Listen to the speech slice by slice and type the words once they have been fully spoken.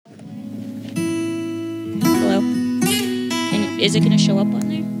is it going to show up on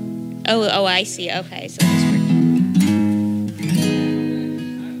there? Oh, I see. Okay, so this works.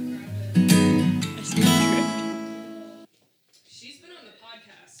 She's been on the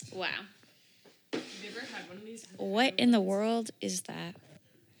podcast. Wow. Have you ever had one of these? What in the world is that?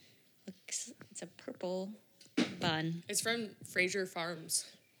 Looks, it's a purple bun. It's from Fraser Farms.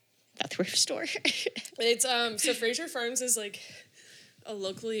 The thrift store. It's so Fraser Farms is like a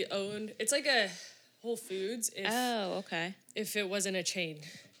locally owned. It's like a Whole Foods. Okay. If it wasn't a chain,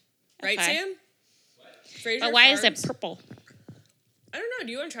 right, Okay. Sam? What? Fraser But why Farms. is it purple? I don't know.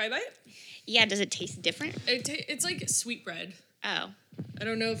 Do you want to try a bite? Yeah, does it taste different? It's like sweetbread. Oh. I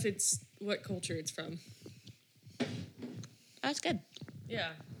don't know if it's what culture it's from. Oh, that's good.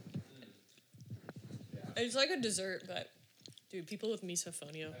 Yeah. It's like a dessert, but dude, people with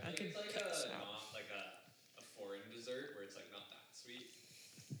misophonia, I could cut this out. Not like a foreign dessert where it's like not that sweet.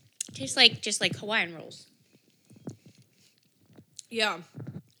 Tastes like just like Hawaiian rolls. Yeah,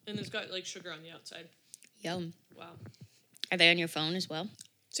 and it's got like sugar on the outside. Yum. Wow. Are they on your phone as well?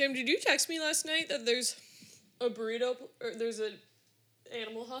 Sam, did you text me last night that there's a burrito or there's an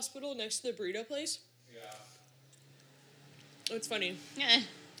animal hospital next to the burrito place? Yeah. It's funny. Yeah.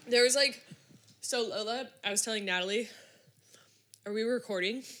 There was like, so Lola, I was telling Natalie, are we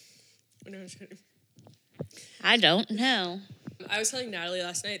recording? No, I'm just kidding. I don't know. I was telling Natalie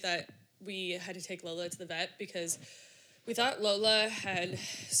last night that we had to take Lola to the vet because we thought Lola had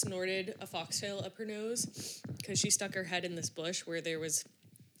snorted a foxtail up her nose because she stuck her head in this bush where it was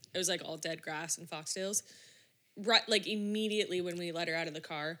like all dead grass and foxtails. Right, like immediately when we let her out of the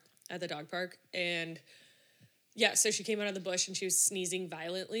car at the dog park. And yeah, so she came out of the bush and she was sneezing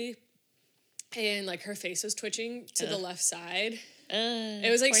violently. And like her face was twitching to the left side.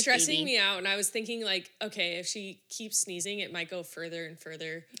 It was like stressing me out. And I was thinking like, okay, if she keeps sneezing, it might go further and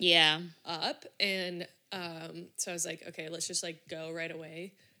further up. And so I was like, okay, let's just like go right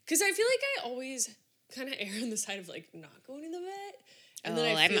away. Because I feel like I always kind of err on the side of like not going to the vet. And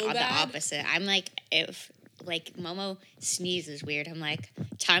then I feel I'm bad. the opposite. I'm like, if like Momo sneezes weird, I'm like,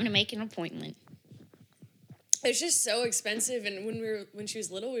 time to make an appointment. It's just so expensive, and when she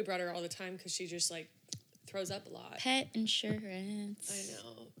was little, we brought her all the time because she just like throws up a lot. Pet insurance. I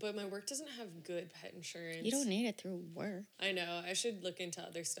know, but my work doesn't have good pet insurance. You don't need it through work. I know. I should look into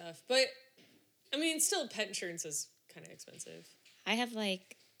other stuff, but I mean, still, pet insurance is kind of expensive. I have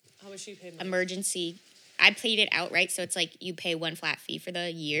like how much do you pay? Emergency. I paid it outright, so it's like you pay one flat fee for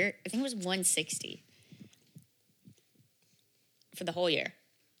the year. I think it was $160 for the whole year,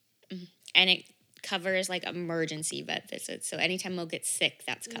 and it covers like emergency vet visits. So anytime Mo gets sick,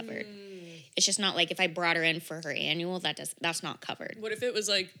 that's covered. It's just not like if I brought her in for her annual, that's not covered. What if it was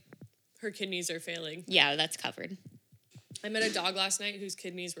like her kidneys are failing? Yeah, that's covered. I met a dog last night whose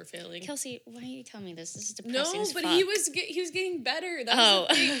kidneys were failing. Kelsey, why are you telling me this? This is depressing. No, as but fuck. he was getting better. That was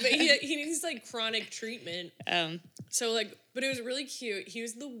the thing. But he needs like chronic treatment. So like, but it was really cute. He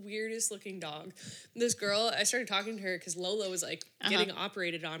was the weirdest looking dog. This girl, I started talking to her because Lola was like getting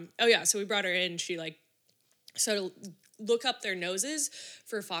operated on. Oh yeah, so we brought her in. She like started to look up their noses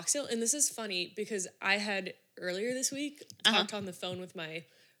for foxtail. And this is funny because I had earlier this week talked on the phone with my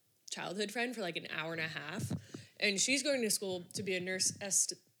childhood friend for like an hour and a half. And she's going to school to be a nurse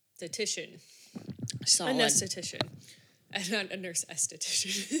esthetician. Solid. A esthetician. Not a nurse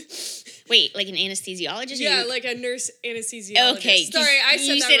esthetician. Wait, like an anesthesiologist? Yeah, like a nurse anesthesiologist. Okay. Sorry, I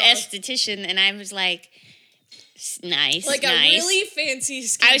said you that said wrong. esthetician, and I was like, nice, like nice. a really fancy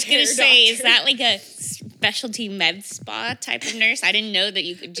skincare I was going to say, doctor. is that like a specialty med spa type of nurse? I didn't know that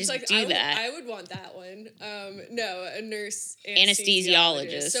you could just like, do that. I would want that one. No, a nurse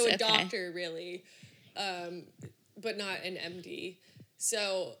Anesthesiologist. So a okay. doctor, really. But not an MD.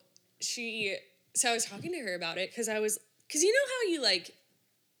 So I was talking to her about it because you know how you like,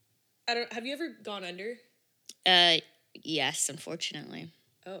 have you ever gone under? Yes, unfortunately.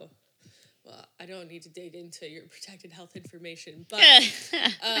 Oh, well, I don't need to dig into your protected health information, but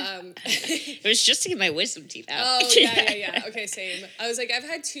it was just to get my wisdom teeth out. Oh, yeah. Okay, same. I was like, I've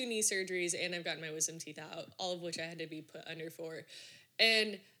had 2 knee surgeries and I've gotten my wisdom teeth out, all of which I had to be put under for.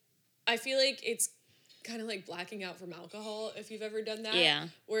 And I feel like it's kind of like blacking out from alcohol, if you've ever done that. Yeah.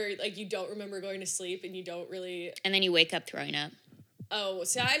 Where, like, you don't remember going to sleep and you don't really... And then you wake up throwing up. Oh,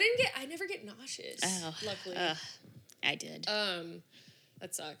 so I never get nauseous, luckily. I did.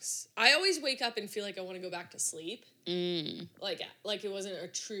 That sucks. I always wake up and feel like I want to go back to sleep. Like it wasn't a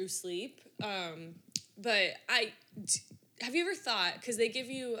true sleep. But have you ever thought, because they give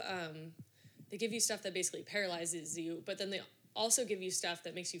you stuff that basically paralyzes you, but then they also give you stuff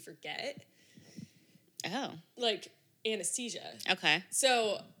that makes you forget. Oh. Like anesthesia. Okay.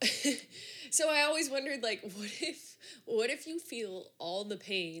 So So I always wondered, like, what if you feel all the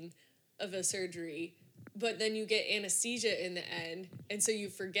pain of a surgery, but then you get anesthesia in the end, and so you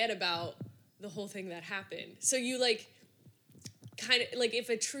forget about the whole thing that happened. So you, like, kind of, like, if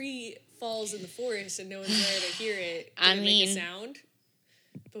a tree falls in the forest and no one's there to hear it, make a sound?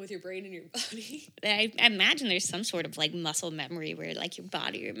 But with your brain and your body? I imagine there's some sort of, like, muscle memory where, like, your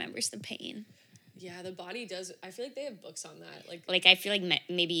body remembers the pain. Yeah, the body does. I feel like they have books on that. Like I feel like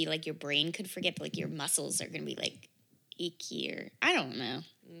maybe, like, your brain could forget, but, like, your muscles are going to be, like, achy or... I don't know.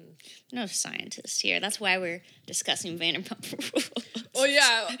 No scientist here. That's why we're discussing Vanderpump Rules. Oh,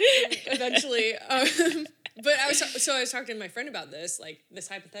 yeah, eventually. But I was talking to my friend about this, like, this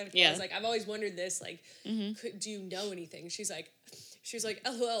hypothetical. Yeah. I was like, I've always wondered this, like, do you know anything? She was like,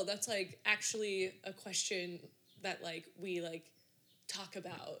 LOL, that's, like, actually a question that, like, we, like, talk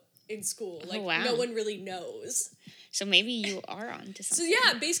about in school. Like, no one really knows. So maybe you are onto something. So,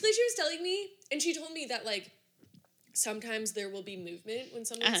 yeah, basically she was telling me, and she told me that, like, sometimes there will be movement when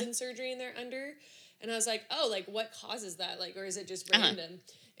someone's in surgery and they're under. And I was like, oh, like, what causes that? Like, or is it just random?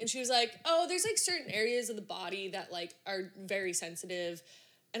 And she was like, oh, there's, like, certain areas of the body that, like, are very sensitive.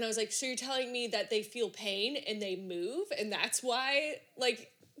 And I was like, so you're telling me that they feel pain and they move, and that's why,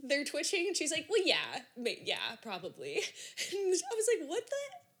 like, they're twitching? And she's like, well, yeah, probably. And I was like, what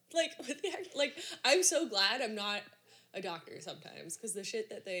the heck? Like, I'm so glad I'm not a doctor sometimes, because the shit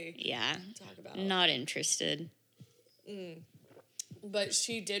that they talk about. Not interested. But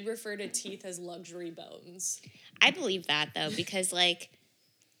she did refer to teeth as luxury bones. I believe that, though, because, like,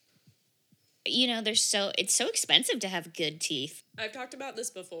 you know, it's so expensive to have good teeth. I've talked about this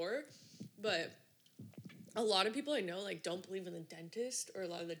before, but a lot of people I know, like, don't believe in the dentist or a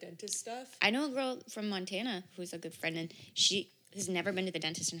lot of the dentist stuff. I know a girl from Montana who's a good friend, and she has never been to the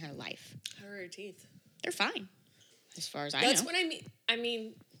dentist in her life. How are her teeth? They're fine, as far as I know. That's what I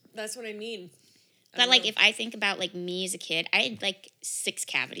mean. That's what I mean. But, like, if I think about, like, me as a kid, I had, like, 6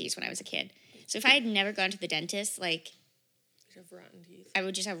 cavities when I was a kid. So if I had never gone to the dentist, like... You'd have rotten teeth. I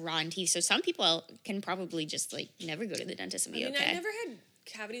would just have rotten teeth. So some people can probably just, like, never go to the dentist and be okay. I never had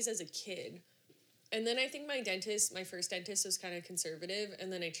cavities as a kid. And then I think my first dentist was kind of conservative,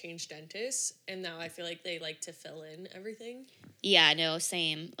 and then I changed dentists, and now I feel like they like to fill in everything. Yeah, no,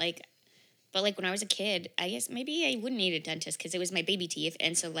 same. Like... But, like, when I was a kid, I guess maybe I wouldn't need a dentist because it was my baby teeth.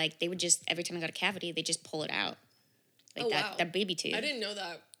 And so, like, they would just, every time I got a cavity, they just pull it out. Like, that baby tooth. I didn't know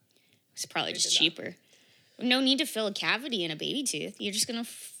that. It's probably just cheaper. No need to fill a cavity in a baby tooth. You're just going to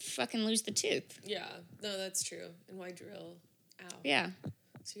fucking lose the tooth. Yeah. No, that's true. And why drill? Ow. Yeah.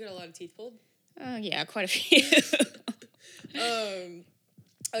 So you got a lot of teeth pulled? Yeah, quite a few.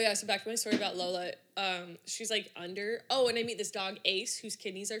 Oh, yeah, so back to my story about Lola. She's, like, under. Oh, and I meet this dog, Ace, whose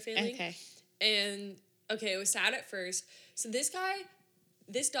kidneys are failing. Okay. And, okay, it was sad at first. So this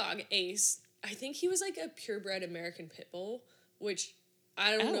dog, Ace, I think he was, like, a purebred American Pit Bull, which,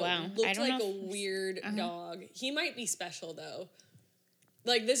 I don't know, wow. looked like a weird dog. He might be special, though.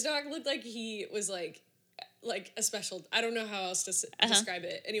 Like, this dog looked like he was, like a special, I don't know how else to describe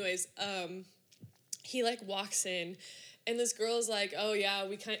it. Anyways, he, like, walks in, and this girl is like, oh, yeah,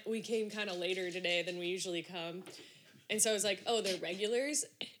 we came kind of later today than we usually come. And so I was like, oh, they're regulars?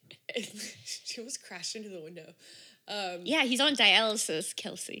 And she almost crashed into the window. Yeah, he's on dialysis,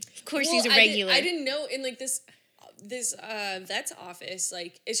 Kelsey. Of course he's a regular. I didn't know in, like, this vet's office,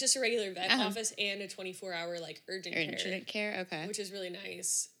 like, it's just a regular vet office and a 24-hour, like, urgent care. Urgent care, okay. Which is really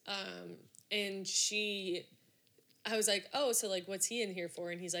nice. And I was like, oh, so, like, what's he in here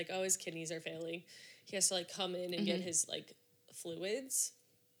for? And he's like, oh, his kidneys are failing. He has to, like, come in and get his, like, fluids.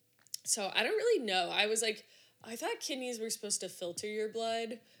 So I don't really know. I was like, I thought kidneys were supposed to filter your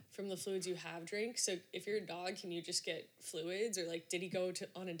blood from the fluids you have drank. So if you're a dog, can you just get fluids? Or, like, did he go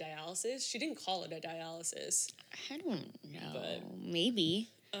on a dialysis? She didn't call it a dialysis. I don't know. But, maybe.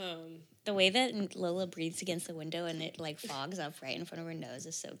 The way that Lola breathes against the window and it, like, fogs up right in front of her nose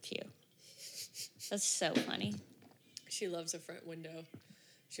is so cute. That's so funny. She loves a front window.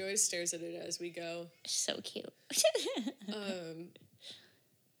 She always stares at it as we go. So cute.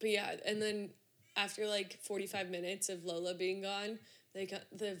 But yeah, and then after, like, 45 minutes of Lola being gone,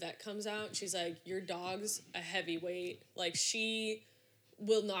 the vet comes out. She's like, your dog's a heavyweight. Like, she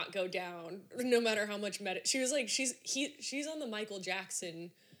will not go down no matter how much she was like, she's on the Michael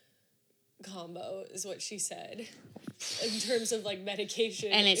Jackson combo is what she said in terms of, like,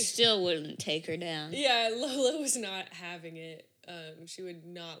 medication. And it still wouldn't take her down. Yeah, Lola was not having it. She would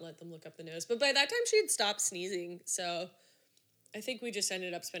not let them look up the nose. But by that time, she had stopped sneezing. So I think we just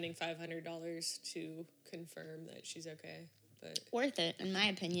ended up spending $500 to confirm that she's okay. But worth it, in my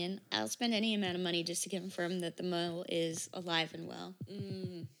opinion. I'll spend any amount of money just to confirm that the Mo is alive and well.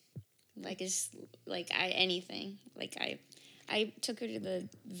 Like, it's, like, anything. Like, I took her to the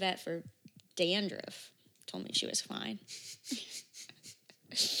vet for dandruff. Told me she was fine.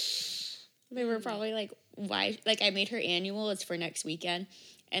 They were probably like, why? Like, I made her annual. It's for next weekend.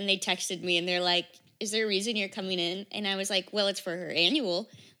 And they texted me, and they're like, is there a reason you're coming in? And I was like, well, it's for her annual.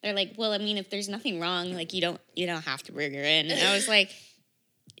 They're like, well, I mean, if there's nothing wrong, like, you don't have to bring her in. And I was like,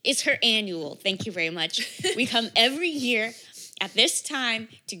 it's her annual. Thank you very much. We come every year at this time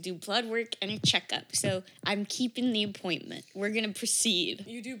to do blood work and a checkup. So I'm keeping the appointment. We're going to proceed.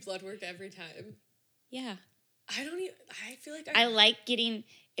 You do blood work every time? Yeah. I feel like I like getting,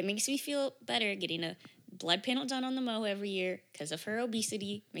 it makes me feel better getting a blood panel done on the Mo every year because of her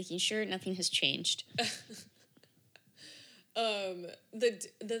obesity, making sure nothing has changed.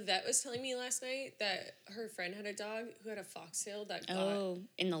 The vet was telling me last night that her friend had a dog who had a foxtail that got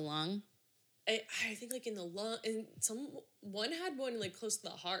in the lung. I think like in the lung, and one had one like close to the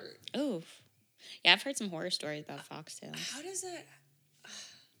heart. Oh, yeah, I've heard some horror stories about foxtails. How does that?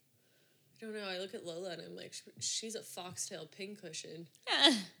 I don't know. I look at Lola and I'm like, she's a foxtail pincushion.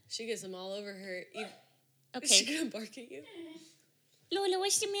 She gets them all over her. Okay. Is she gonna bark at you? Lola,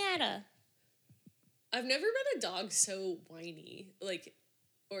 what's the matter? I've never met a dog so whiny, like,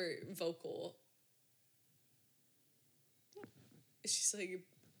 or vocal. She's like,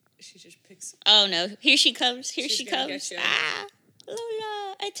 she just picks. Oh no! Here she comes! Here She's she gonna comes! get you. Ah,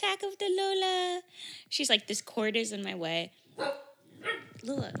 Lola! Attack of the Lola! She's like, this cord is in my way.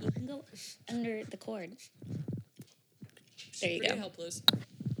 Lola, you can go under the cord. There you Pretty go. helpless.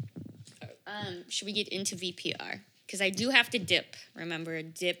 Should we get into VPR? Because I do have to dip. Remember,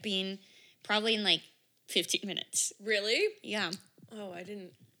 dipping probably in like 15 minutes. Really? Yeah. Oh, I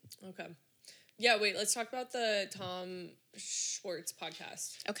didn't. Okay. Yeah, wait, let's talk about the Tom Schwartz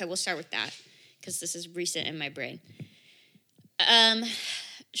podcast. Okay, we'll start with that because this is recent in my brain.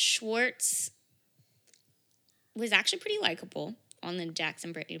 Schwartz was actually pretty likable on the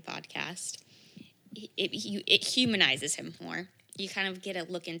Jackson Brittany podcast. It humanizes him more. You kind of get a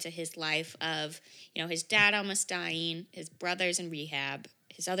look into his life of, his dad almost dying, his brother's in rehab,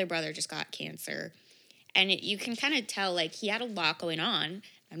 his other brother just got cancer. And you can kind of tell, like, he had a lot going on.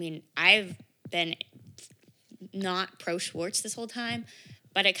 I mean, I've been not pro-Schwartz this whole time,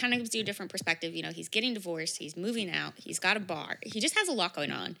 but it kind of gives you a different perspective. He's getting divorced, he's moving out, he's got a bar. He just has a lot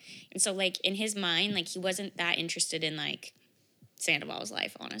going on. And so, like, in his mind, like, he wasn't that interested in, like, Sandoval's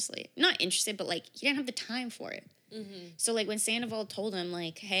life, honestly. Not interested, but, like, he didn't have the time for it. Mm-hmm. So, like, when Sandoval told him,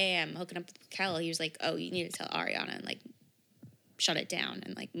 like, hey, I'm hooking up with Kel, he was like, oh, you need to tell Ariana and, like, shut it down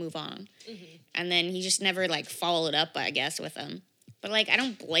and, like, move on. Mm-hmm. And then he just never, like, followed up, I guess, with him. But, like, I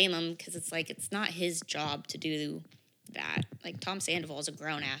don't blame him because it's, like, it's not his job to do that. Like, Tom Sandoval is a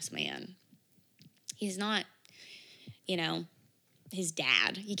grown-ass man. He's not, his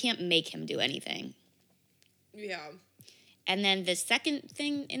dad. You can't make him do anything. Yeah. And then the second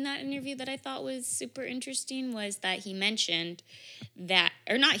thing in that interview that I thought was super interesting was that he mentioned that,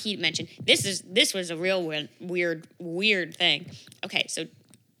 or not he mentioned, this was a real weird thing. Okay, so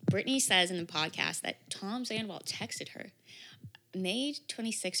Brittany says in the podcast that Tom Sandoval texted her May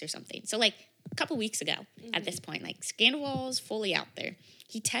 26th or something. So, like, a couple weeks ago at this point, like, Sandoval's fully out there.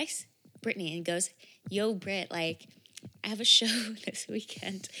 He texts Brittany and goes, yo, Britt, like, I have a show this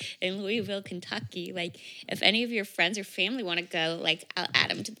weekend in Louisville, Kentucky. Like, if any of your friends or family want to go, like, I'll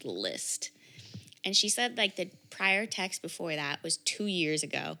add them to the list. And she said, like, the prior text before that was 2 years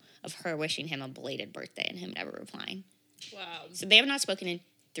ago of her wishing him a belated birthday and him never replying. Wow. So they have not spoken in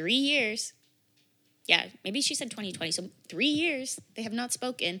 3 years. Yeah, maybe she said 2020. So 3 years they have not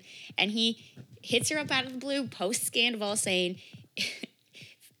spoken. And he hits her up out of the blue, post Sandoval saying, if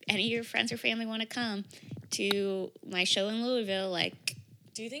any of your friends or family want to come to my show in Louisville, like...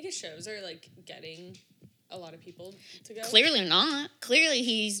 Do you think his shows are, like, getting a lot of people to go? Clearly not. Clearly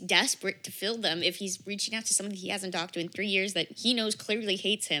he's desperate to fill them if he's reaching out to someone he hasn't talked to in 3 years that he knows clearly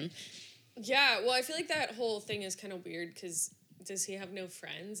hates him. Yeah, well, I feel like that whole thing is kind of weird because does he have no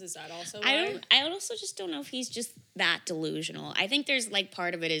friends? Is that also why? I also just don't know if he's just that delusional. I think there's, like,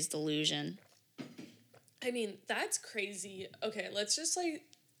 part of it is delusion. I mean, that's crazy. Okay, let's just, like,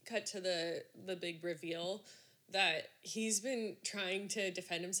 cut to the big reveal that he's been trying to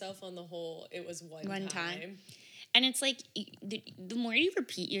defend himself on the whole it was one time. And it's like, the more you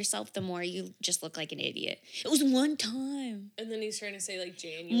repeat yourself, the more you just look like an idiot. It was one time. And then he's trying to say, like,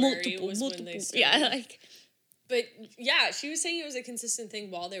 January was when they started. Yeah, like... But, yeah, she was saying it was a consistent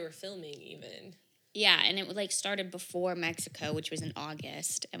thing while they were filming, even. Yeah, and it, like, started before Mexico, which was in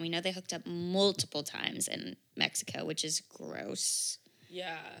August. And we know they hooked up multiple times in Mexico, which is gross.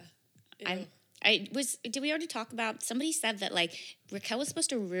 Yeah. Did we already talk about, somebody said that, like, Raquel was supposed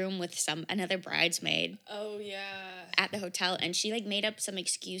to room with another bridesmaid Oh, yeah. at the hotel, and she, like, made up some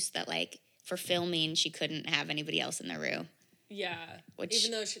excuse that, like, for filming, she couldn't have anybody else in the room. Yeah.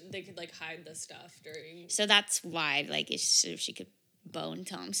 Even though they could, like, hide the stuff during... So that's why, like, so she could bone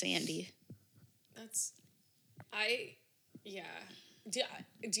Tom Sandy. Yeah.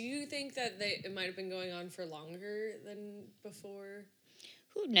 Do you think that it might have been going on for longer than before?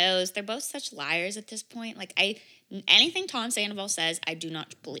 Who knows? They're both such liars at this point. Like, anything Tom Sandoval says, I do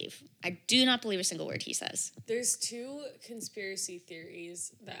not believe. I do not believe a single word he says. There's 2 conspiracy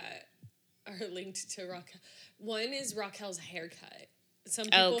theories that are linked to Raquel. One is Raquel's haircut. Some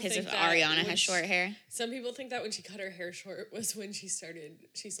people because if Ariana has short hair? Some people think that when she cut her hair short was when she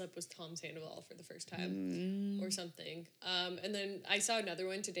slept with Tom Sandoval for the first time or something. And then I saw another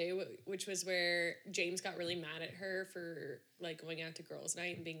one today, which was where James got really mad at her for, like, going out to girls'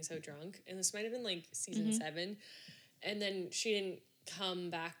 night and being so drunk. And this might have been, like, season 7. And then she didn't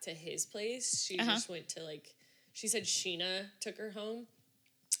come back to his place. She just went to, like, she said Sheena took her home.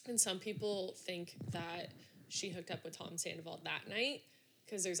 And some people think that she hooked up with Tom Sandoval that night.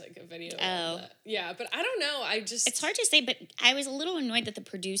 Because there's, like, a video of that. Yeah, but I don't know. It's hard to say, but I was a little annoyed that the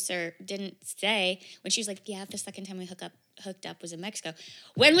producer didn't say, when she was like, yeah, the second time we hooked up was in Mexico.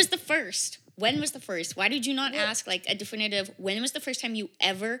 When was the first? Why did you not ask, like, a definitive, when was the first time you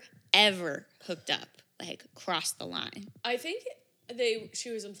ever hooked up? Like, crossed the line? I think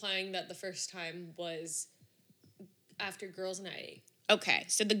she was implying that the first time was after girls' night. Okay,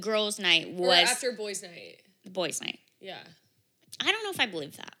 so the girls' night was... Or after boys' night. The boys' night. Yeah. I don't know if I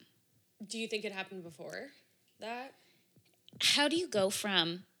believe that. Do you think it happened before that? How do you go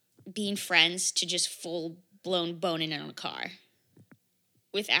from being friends to just full-blown boning in a car?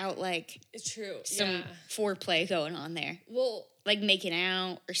 Without, like... It's true, some foreplay going on there. Well... Like making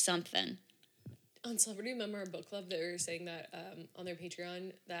out or something. On Celebrity Memoir Book Club, they were saying that on their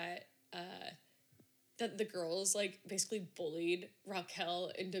Patreon that the girls, like, basically bullied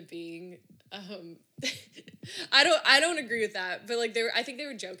Raquel into being... I don't agree with that, but, like, I think they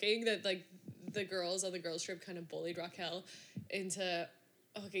were joking that, like, the girls on the girls trip kind of bullied Raquel into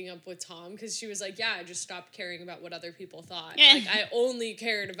hooking up with Tom, because she was like, yeah, I just stopped caring about what other people thought. Like, I only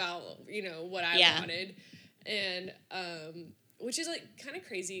cared about, you know, what I wanted. And which is, like, kind of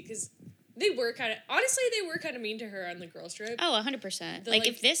crazy, because they were kind of mean to her on the girls trip. Oh, 100%. Like,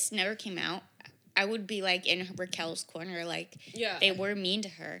 if this never came out, I would be, like, in Raquel's corner. Like, they were mean to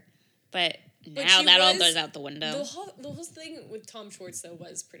her. But now that all goes out the window. The whole thing with Tom Schwartz, though,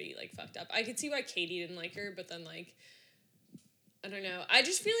 was pretty, like, fucked up. I could see why Katie didn't like her, but then, like, I don't know. I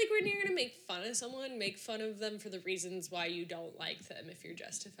just feel like when you're gonna make fun of someone, make fun of them for the reasons why you don't like them if you're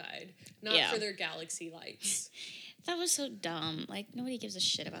justified. Not for their galaxy lights. That was so dumb. Like, nobody gives a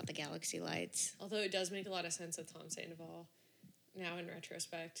shit about the galaxy lights. Although it does make a lot of sense with Tom Sandoval, now in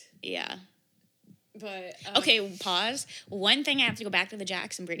retrospect. Yeah. But okay, pause. One thing I have to go back to the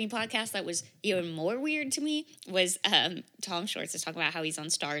Jax and Brittany podcast that was even more weird to me was Tom Schwartz is talking about how he's on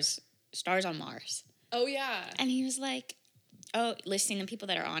Stars on Mars. Oh yeah. And he was like, listing the people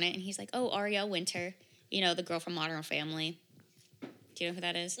that are on it, and he's like, Ariel Winter, you know, the girl from Modern Family. Do you know who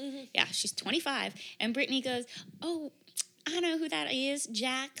that is? Mm-hmm. Yeah, she's 25. And Brittany goes, I know who that is,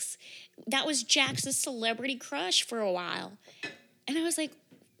 Jax. That was Jax's celebrity crush for a while. And I was like,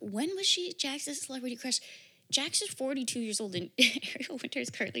 when was she Jax's celebrity crush? Jax is 42 years old and Ariel Winter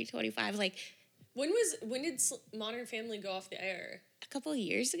is currently 25. Like, when did Modern Family go off the air? A couple of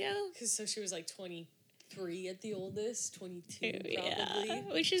years ago. Because so she was like 23 at the oldest, 22 probably. Yeah,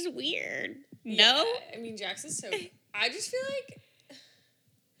 which is weird. Yeah, no? I mean, Jax is so... I just feel like...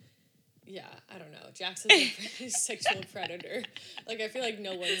 Yeah, I don't know. Jax is a sexual predator. Like, I feel like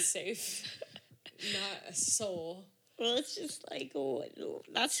no one's safe. Not a soul. Well, it's just like,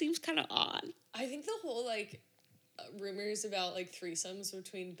 that seems kind of odd. I think the whole, like, rumors about, like, threesomes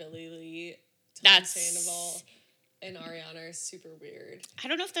between Billy Lee, Tom Sandoval, and Ariana are super weird. I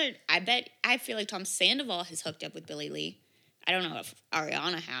don't know if I feel like Tom Sandoval has hooked up with Billy Lee. I don't know if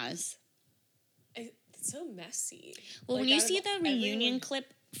Ariana has. It's so messy. Well, like, when you see the reunion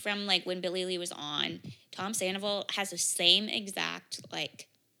clip from, like, when Billy Lee was on, Tom Sandoval has the same exact, like,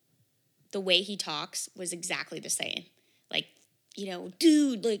 the way he talks was exactly the same. Like, you know,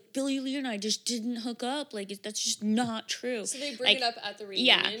 dude, like, Billy Lee and I just didn't hook up. Like, that's just not true. So they bring it up at the reunion?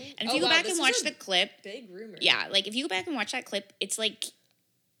 Yeah. And if you go back and watch the clip. Big rumor. Yeah. Like, if you go back and watch that clip, it's, like,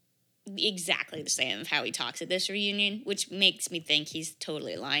 exactly the same of how he talks at this reunion, which makes me think he's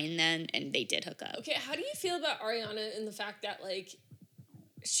totally lying then, and they did hook up. Okay, how do you feel about Ariana and the fact that, like,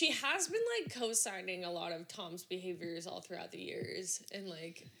 she has been, like, co-signing a lot of Tom's behaviors all throughout the years, and,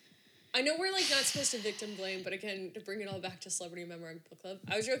 like... I know we're, like, not supposed to victim blame, but again, to bring it all back to Celebrity Memoir Book Club,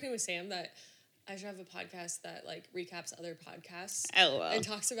 I was joking with Sam that I should have a podcast that, like, recaps other podcasts. Oh, well. And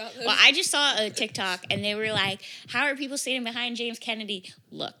talks about them. Well, I just saw a TikTok, and they were like, how are people standing behind James Kennedy?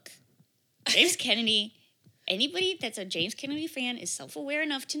 Look, James Kennedy, anybody that's a James Kennedy fan is self-aware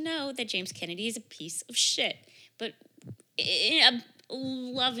enough to know that James Kennedy is a piece of shit. But a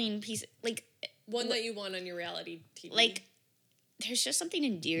loving piece, like... One that you want on your reality TV. Like, there's just something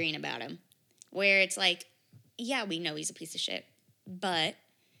endearing about him. Where it's like, yeah, we know he's a piece of shit, but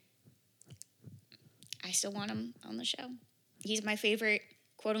I still want him on the show. He's my favorite,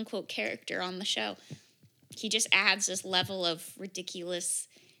 quote-unquote, character on the show. He just adds this level of ridiculous,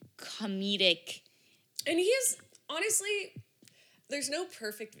 comedic... And he is, honestly, there's no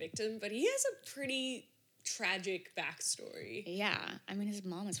perfect victim, but he has a pretty tragic backstory. Yeah, I mean, his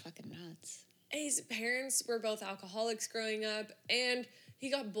mom is fucking nuts. His parents were both alcoholics growing up, and he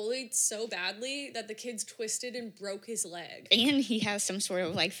got bullied so badly that the kids twisted and broke his leg. And he has some sort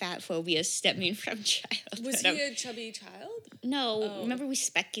of, like, fat phobia stemming from childhood. Was he a chubby child? No, remember we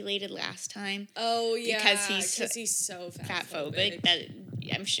speculated last time? Oh, yeah, because he's so fat phobic that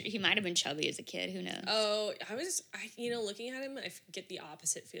I'm sure he might have been chubby as a kid. Who knows? Oh, looking at him, I get the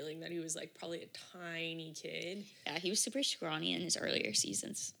opposite feeling that he was, like, probably a tiny kid. Yeah, he was super scrawny in his earlier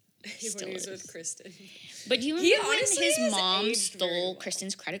seasons. When he was with Kristen. But do you remember when his mom aged stole well.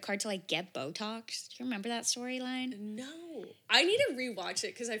 Kristen's credit card to, like, get Botox? Do you remember that storyline? No. I need to rewatch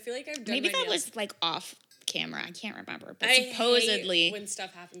it because I feel like I've done Maybe my that nails. was, like, off camera. I can't remember. But I supposedly... hate when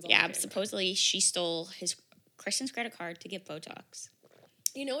stuff happens on yeah, camera. supposedly she stole Kristen's credit card to get Botox.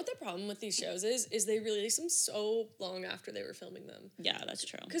 You know what the problem with these shows is they release them so long after they were filming them. Yeah, that's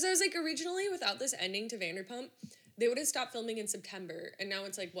true. Because I was like, originally, without this ending to Vanderpump, they would have stopped filming in September, and now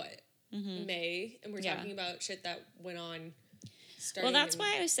it's like, what, May? And we're talking about shit that went on starting Well, that's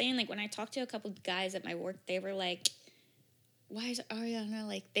why I was saying, like, when I talked to a couple guys at my work, they were like, why is Ariana,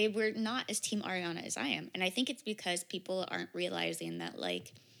 like, they were not as Team Ariana as I am. And I think it's because people aren't realizing that,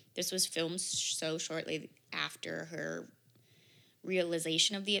 like, this was filmed so shortly after her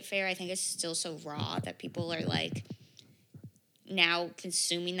realization of the affair. I think it's still so raw that people are, like, now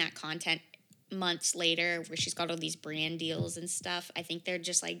consuming that content months later where she's got all these brand deals and stuff. I think they're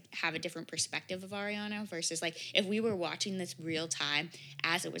just, like, have a different perspective of Ariana versus, like, if we were watching this real time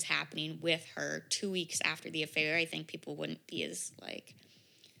as it was happening with her 2 weeks after the affair, I think people wouldn't be as, like,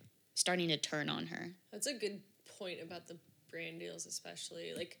 starting to turn on her. That's a good point about the brand deals,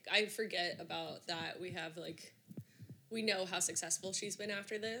 especially. Like, I forget about that. We have, like, we know how successful she's been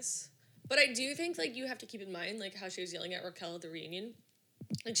after this. But I do think, like, you have to keep in mind, like, how she was yelling at Raquel at the reunion.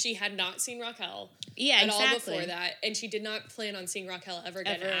 Like, she had not seen Raquel at all before that, and she did not plan on seeing Raquel ever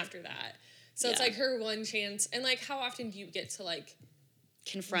again after that. So it's, like, her one chance. And, like, how often do you get to, like...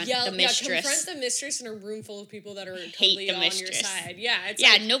 confront the mistress. Yeah, confront the mistress in a room full of people that are totally on your side. Yeah, it's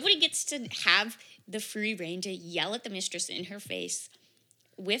like, nobody gets to have the free reign to yell at the mistress in her face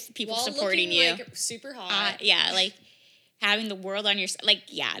with people supporting you. Like, super hot. Yeah, like... having the world on your side. Like,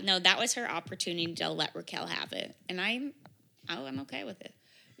 yeah, no, that was her opportunity to let Raquel have it. And I'm okay with it.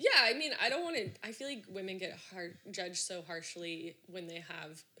 Yeah, I mean, I don't want to... I feel like women get judged so harshly when they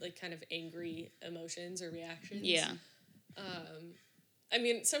have, like, kind of angry emotions or reactions. Yeah. I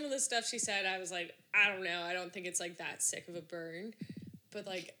mean, some of the stuff she said, I was like, I don't know. I don't think it's, like, that sick of a burn. But,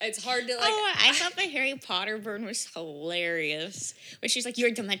 like, it's hard to, like... Oh, I thought the Harry Potter burn was hilarious. Where she's like, you're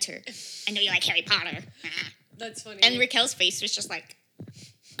a Dementor. I know you like Harry Potter. That's funny. And Raquel's face was just like...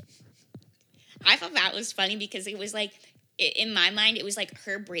 I thought that was funny because it was like... in my mind, it was like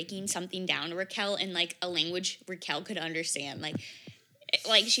her breaking something down to Raquel in, like, a language Raquel could understand. Like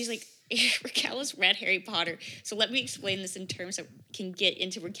she's like, Raquel has read Harry Potter, so let me explain this in terms that can get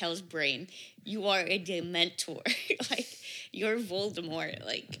into Raquel's brain. You are a Dementor. Like, you're Voldemort.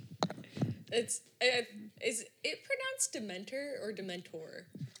 Like, is it pronounced Dementor or Dementor?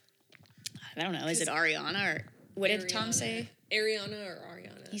 I don't know. Is it Ariana or what did Tom say? Ariana or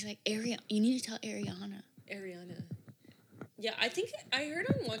Ariana? He's like, You need to tell Ariana. Ariana. Yeah, I think I heard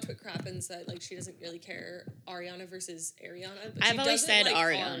on Watch What Crappens that, like, she doesn't really care Ariana versus Ariana. But I've always said like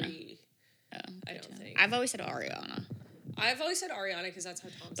Ariana. Ari, I don't think. I've always said Ariana. I've always said Ariana because that's how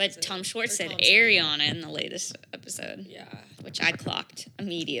Tom says it. But Tom Schwartz said Ariana in the latest episode. Yeah. Which I clocked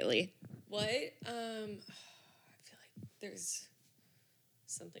immediately. What? I feel like there's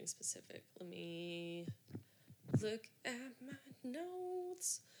something specific. Let me look at my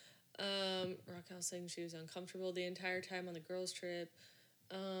notes. Raquel saying she was uncomfortable the entire time on the girls' trip.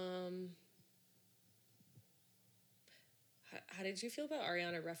 How did you feel about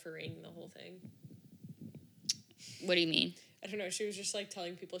Ariana refereeing the whole thing? What do you mean? I don't know, she was just, like,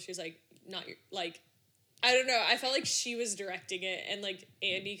 telling people, she was like, not your, like, I don't know, I felt like she was directing it, and, like,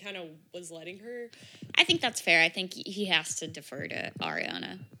 Andy kind of was letting her. I think that's fair. I think he has to defer to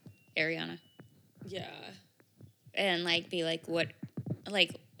Ariana. Yeah. And, like, be like, what,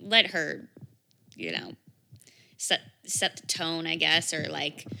 like, let her, you know, set the tone, I guess, or,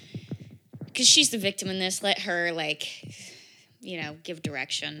 like, because she's the victim in this, let her, like, you know, give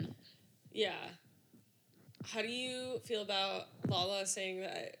direction. Yeah. How do you feel about Lola saying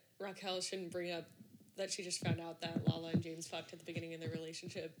that Raquel shouldn't bring up that she just found out that Lola and James fucked at the beginning of their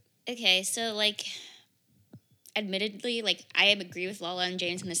relationship? Okay, so, like, admittedly, like, I agree with Lola and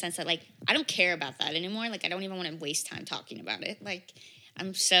James in the sense that, like, I don't care about that anymore. Like, I don't even want to waste time talking about it. Like,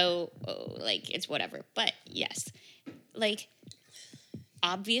 I'm so, like, it's whatever. But, yes. Like,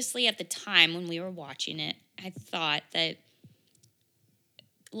 obviously, at the time when we were watching it, I thought that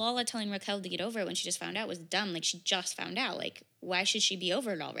Lola telling Raquel to get over it when she just found out was dumb. Like, she just found out. Like, why should she be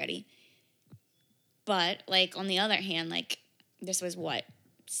over it already? But, like, on the other hand, like, this was,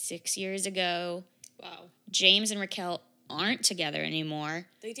 6 years ago? Wow. James and Raquel aren't together anymore.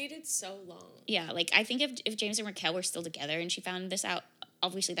 They dated so long. Yeah, like, I think if James and Raquel were still together and she found this out,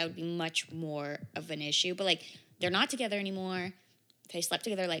 obviously that would be much more of an issue. But, like, they're not together anymore. They slept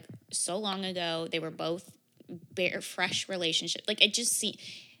together, like, so long ago. They were both fresh relationship. Like, it just seemed,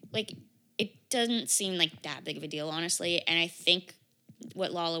 like, it doesn't seem like that big of a deal, honestly. And I think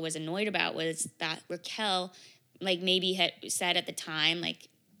what Lola was annoyed about was that Raquel, like, maybe had said at the time, like,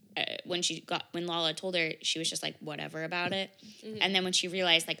 when Lola told her, she was just like, whatever about it. Mm-hmm. And then when she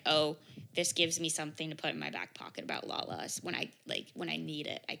realized, like, oh, this gives me something to put in my back pocket about Lola. When I need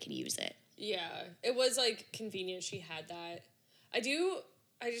it, I can use it. Yeah, it was, like, convenient she had that. I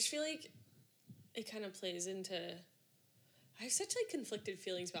just feel like it kind of plays into, I have such, like, conflicted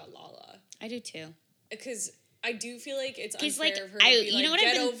feelings about Lola. I do too. Because I do feel like it's unfair like, of her to be you like, know what get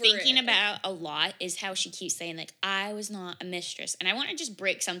I've been over thinking it. about a lot is how she keeps saying, like, I was not a mistress. And I want to just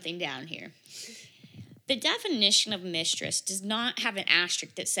break something down here. The definition of mistress does not have an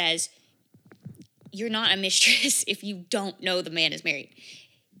asterisk that says you're not a mistress if you don't know the man is married.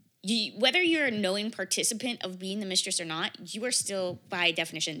 Whether you're a knowing participant of being the mistress or not, you are still, by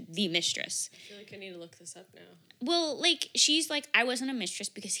definition, the mistress. I feel like I need to look this up now. Well, like, she's like, I wasn't a mistress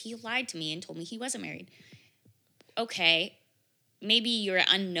because he lied to me and told me he wasn't married. Okay, maybe you're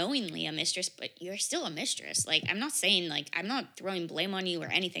unknowingly a mistress, but you're still a mistress. Like, I'm not saying, like, I'm not throwing blame on you or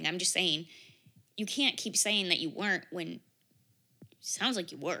anything. I'm just saying you can't keep saying that you weren't when it sounds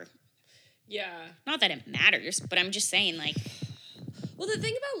like you were. Yeah. Not that it matters, but I'm just saying, like... Well, the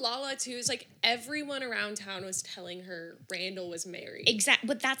thing about Lola, too, is, like, everyone around town was telling her Randall was married. Exactly.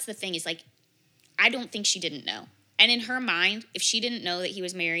 But that's the thing is, like, I don't think she didn't know. And in her mind, if she didn't know that he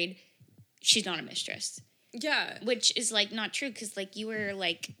was married, she's not a mistress. Yeah. Which is, like, not true because, like, you were,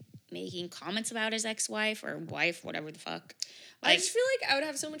 like, making comments about his ex-wife or wife, whatever the fuck. Like, I just feel like I would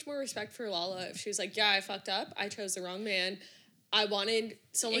have so much more respect for Lola if she was like, yeah, I fucked up. I chose the wrong man. I wanted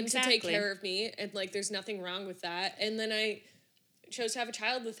someone to take care of me, and, like, there's nothing wrong with that. And then I chose to have a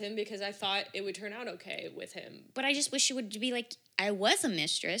child with him because I thought it would turn out okay with him. But I just wish she would be like, I was a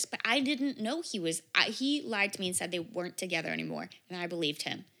mistress, but I didn't know he was. He lied to me and said they weren't together anymore, and I believed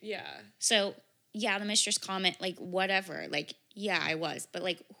him. Yeah. So, yeah, the mistress comment, like, whatever. Like, yeah, I was. But,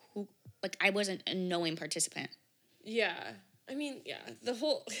 like, who? Like, I wasn't a knowing participant. Yeah. I mean, yeah, the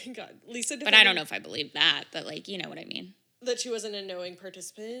whole... God, Lisa... But I don't know if I believe that, but, like, you know what I mean. That she wasn't a knowing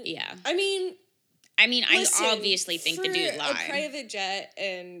participant? Yeah. I mean, listen, I obviously think the dude lied. For a private jet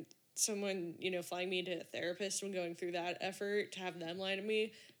and someone, you know, flying me to a therapist and going through that effort to have them lie to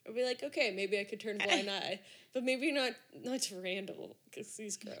me, I'd be like, okay, maybe I could turn a blind eye. But maybe not to Randall, because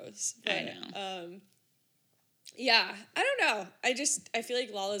he's gross. But, I know. Yeah, I don't know. I feel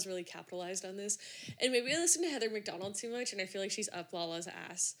like Lala's really capitalized on this. And maybe I listen to Heather McDonald too much, and I feel like she's up Lala's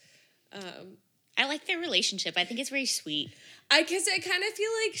ass. I like their relationship. I think it's very sweet. Because I kind of feel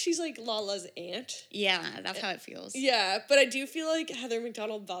like she's like Lala's aunt. Yeah, that's how it feels. Yeah, but I do feel like Heather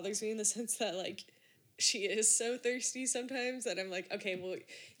McDonald bothers me in the sense that, like, she is so thirsty sometimes that I'm like, okay, well,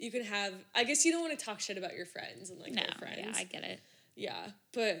 you can have... I guess you don't want to talk shit about your friends and, like, their friends. Yeah, I get it. Yeah,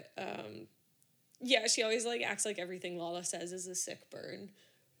 but, yeah, she always, like, acts like everything Lala says is a sick burn,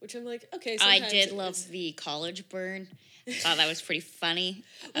 which I'm like, okay, sometimes I did love the college burn. I thought that was pretty funny.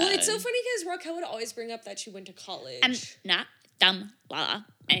 Well, it's so funny because Raquel would always bring up that she went to college. I'm not dumb, Lola.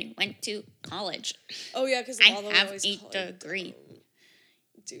 I went to college. Oh, yeah, because I Lola would have always a call degree.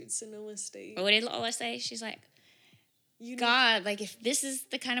 Dude, Sonoma State. What did Lola say? She's like, God, like, if this is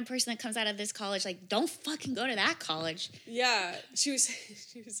the kind of person that comes out of this college, like, don't fucking go to that college. Yeah, she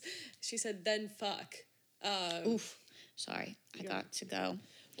said, then fuck. Oof. Sorry, I got to go.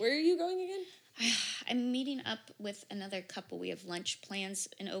 Where are you going again? I'm meeting up with another couple. We have lunch plans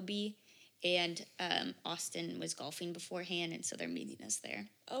in OB, and Austin was golfing beforehand, and so they're meeting us there.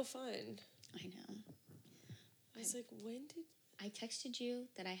 Oh, fun. I know. I was like, when did... I texted you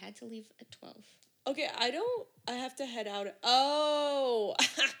that I had to leave at 12. Okay, I have to head out. Oh!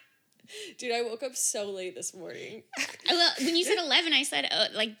 Dude, I woke up so late this morning. Well, when you said 11, I said,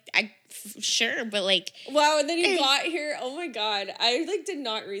 sure, but like... Wow, and then you got here. Oh my God. I did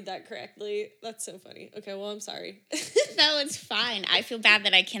not read that correctly. That's so funny. Okay, well, I'm sorry. No, it's fine. I feel bad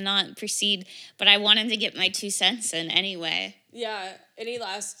that I cannot proceed, but I wanted to get my 2 cents in anyway. Yeah,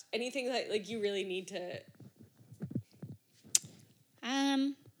 anything that, you really need to...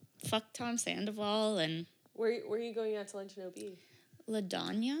 Fuck Tom Sandoval and... Where are you going out to lunch in OB?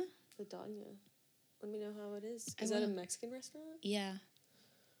 LaDanya? LaDanya. Let me know how it is. Is that a Mexican restaurant? Yeah.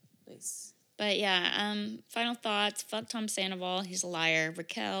 Nice. But yeah, final thoughts. Fuck Tom Sandoval. He's a liar.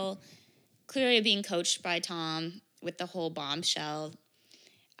 Raquel, clearly being coached by Tom with the whole bombshell.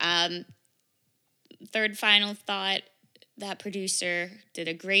 Third final thought, that producer did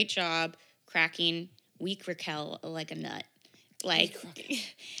a great job cracking weak Raquel like a nut. Like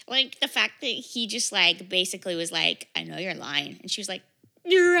the fact that he just basically was like, I know you're lying. And she was like,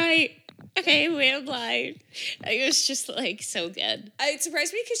 you're right. Okay, wait, I'm lying. It was just so good. It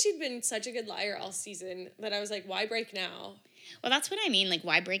surprised me because she'd been such a good liar all season that I was like, why break now? Well, that's what I mean.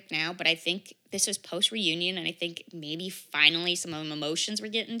 Why break now? But I think this was post-reunion, and I think maybe finally some of the emotions were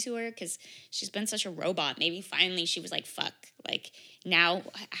getting to her because she's been such a robot. Maybe finally she was like, fuck. Now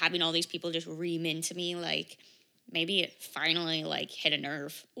having all these people just ream into me, maybe it finally, hit a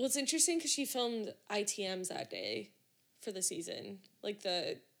nerve. Well, it's interesting because she filmed ITMs that day for the season.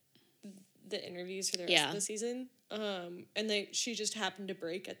 The interviews for the rest of the season. And she just happened to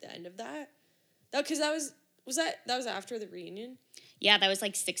break at the end of that. Because that was after the reunion? Yeah, that was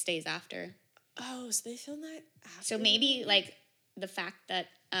 6 days after. Oh, so they filmed that after? So maybe, the fact that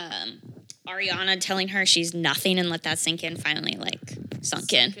Ariana telling her she's nothing and let that sink in finally,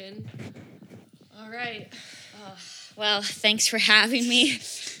 sunk in. All right. Well, thanks for having me.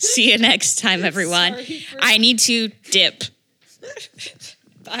 See you next time, everyone. I need to dip.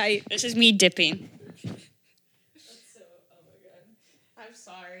 Bye. This is me dipping. Oh my God. I'm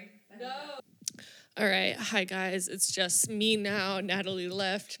sorry. No. All right. Hi, guys. It's just me now. Natalie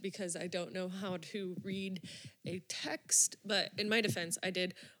left because I don't know how to read a text. But in my defense, I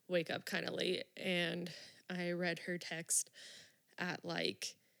did wake up kind of late, and I read her text at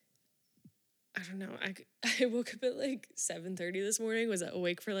I don't know. I woke up at 7:30 this morning, was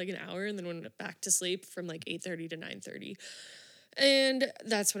awake for an hour, and then went back to sleep from 8:30 to 9:30. And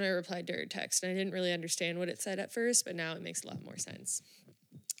that's when I replied to her text. And I didn't really understand what it said at first, but now it makes a lot more sense.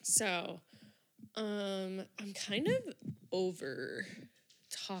 So, I'm kind of over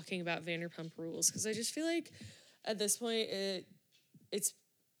talking about Vanderpump Rules because I just feel like at this point it's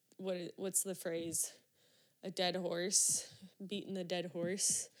what's the phrase? A dead horse, beating the dead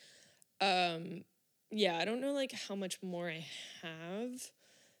horse. Yeah, I don't know how much more I have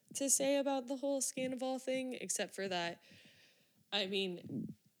to say about the whole Scandival thing, except for that, I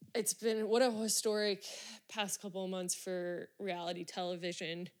mean, it's been what a historic past couple of months for reality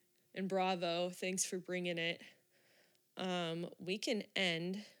television, and bravo, thanks for bringing it. We can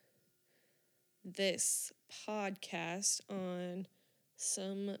end this podcast on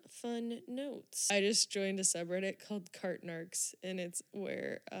some fun notes. I just joined a subreddit called Cart Narcs, and it's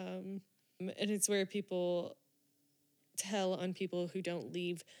where people tell on people who don't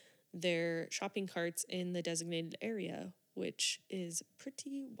leave their shopping carts in the designated area, which is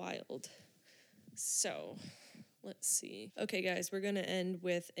pretty wild. So, let's see. Okay, guys, we're going to end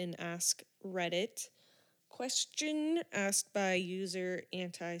with an Ask Reddit question asked by user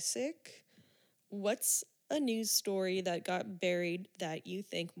Anti-Sick. What's a news story that got buried that you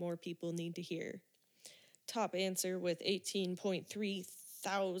think more people need to hear? Top answer with 18.3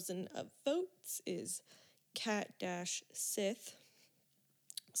 thousand of votes is Cat-Sith.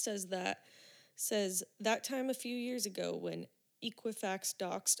 Says that time a few years ago when Equifax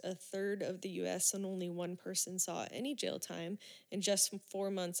doxed a third of the U.S. and only one person saw any jail time in just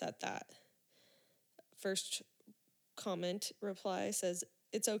 4 months at that. First comment reply says,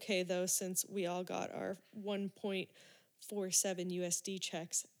 it's okay though since we all got our 1.47 USD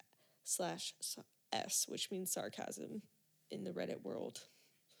checks /S, which means sarcasm in the Reddit world.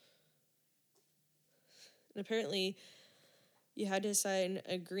 And apparently you had to sign an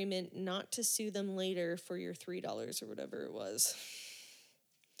agreement not to sue them later for your $3 or whatever it was.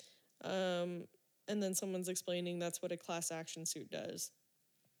 And then someone's explaining that's what a class action suit does.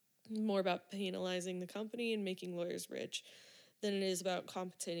 more about penalizing the company and making lawyers rich than it is about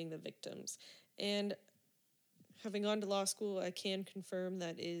compensating the victims. And having gone to law school, I can confirm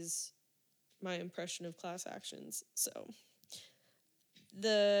that is my impression of class actions. So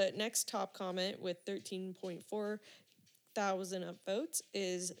the next top comment with 13.4 thousand upvotes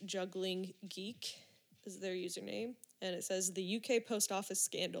is Juggling Geek is their username. And it says the UK post office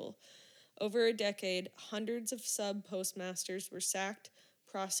scandal. Over a decade, hundreds of sub-postmasters were sacked,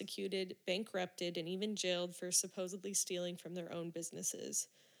 prosecuted, bankrupted, and even jailed for supposedly stealing from their own businesses.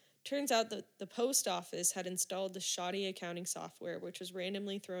 Turns out that the post office had installed the shoddy accounting software, which was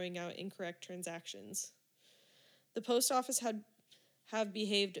randomly throwing out incorrect transactions. The post office have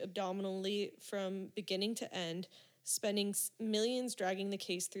behaved abdominally from beginning to end, spending millions dragging the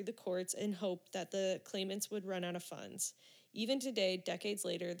case through the courts in hope that the claimants would run out of funds. Even today, decades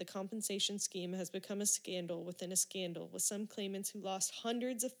later, the compensation scheme has become a scandal within a scandal, with some claimants who lost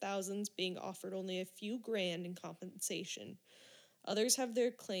hundreds of thousands being offered only a few grand in compensation. Others have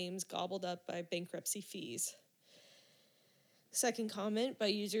their claims gobbled up by bankruptcy fees. Second comment by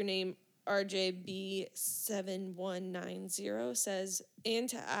username RJB7190 says, and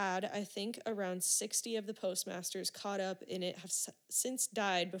to add, I think around 60 of the postmasters caught up in it have since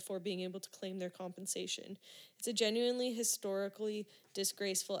died before being able to claim their compensation. It's a genuinely historically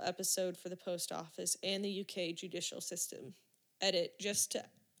disgraceful episode for the post office and the UK judicial system. Edit, just to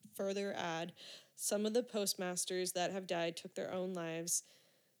further add, some of the postmasters that have died took their own lives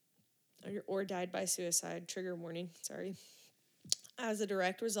or died by suicide, trigger warning, sorry, as a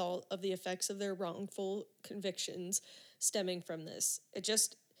direct result of the effects of their wrongful convictions stemming from this. It's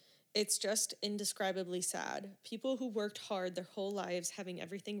just indescribably sad. People who worked hard their whole lives having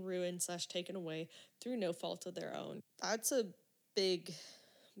everything ruined / taken away through no fault of their own. That's a big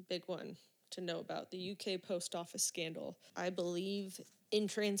one to know about, the UK post office scandal. I believe in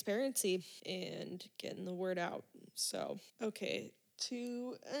transparency and getting the word out. So, okay.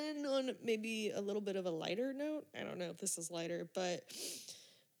 To end on maybe a little bit of a lighter note, I don't know if this is lighter, but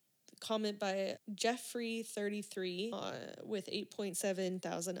comment by Jeffrey33 with 8.7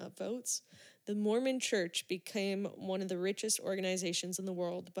 thousand upvotes. The Mormon Church became one of the richest organizations in the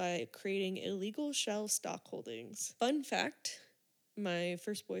world by creating illegal shell stock holdings. Fun fact, my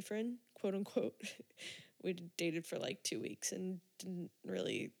first boyfriend, quote unquote, we dated for like 2 weeks and didn't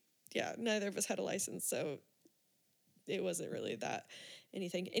really, neither of us had a license, so it wasn't really that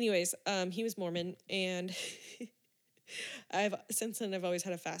anything. Anyways, he was Mormon, and since then I've always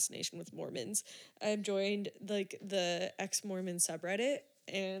had a fascination with Mormons. I've joined like the ex-Mormon subreddit,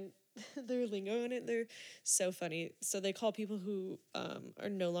 and their lingo in it, they're so funny. So they call people who are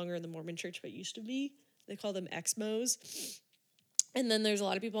no longer in the Mormon church but used to be, they call them ex-Mos. And then there's a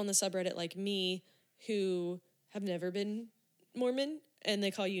lot of people on the subreddit like me who have never been Mormon, and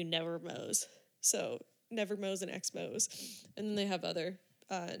they call you never Mos. So never Mos and ex-Mos. And then they have other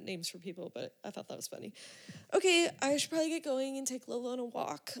names for people, but I thought that was funny. Okay, I should probably get going and take Lola on a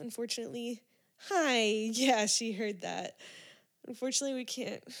walk, unfortunately. Hi, yeah, she heard that. Unfortunately, we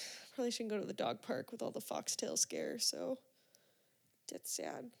can't. Probably shouldn't go to the dog park with all the foxtail scare, so that's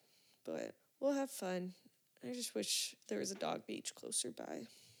sad. But we'll have fun. I just wish there was a dog beach closer by.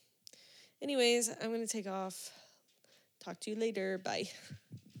 Anyways, I'm going to take off. Talk to you later. Bye.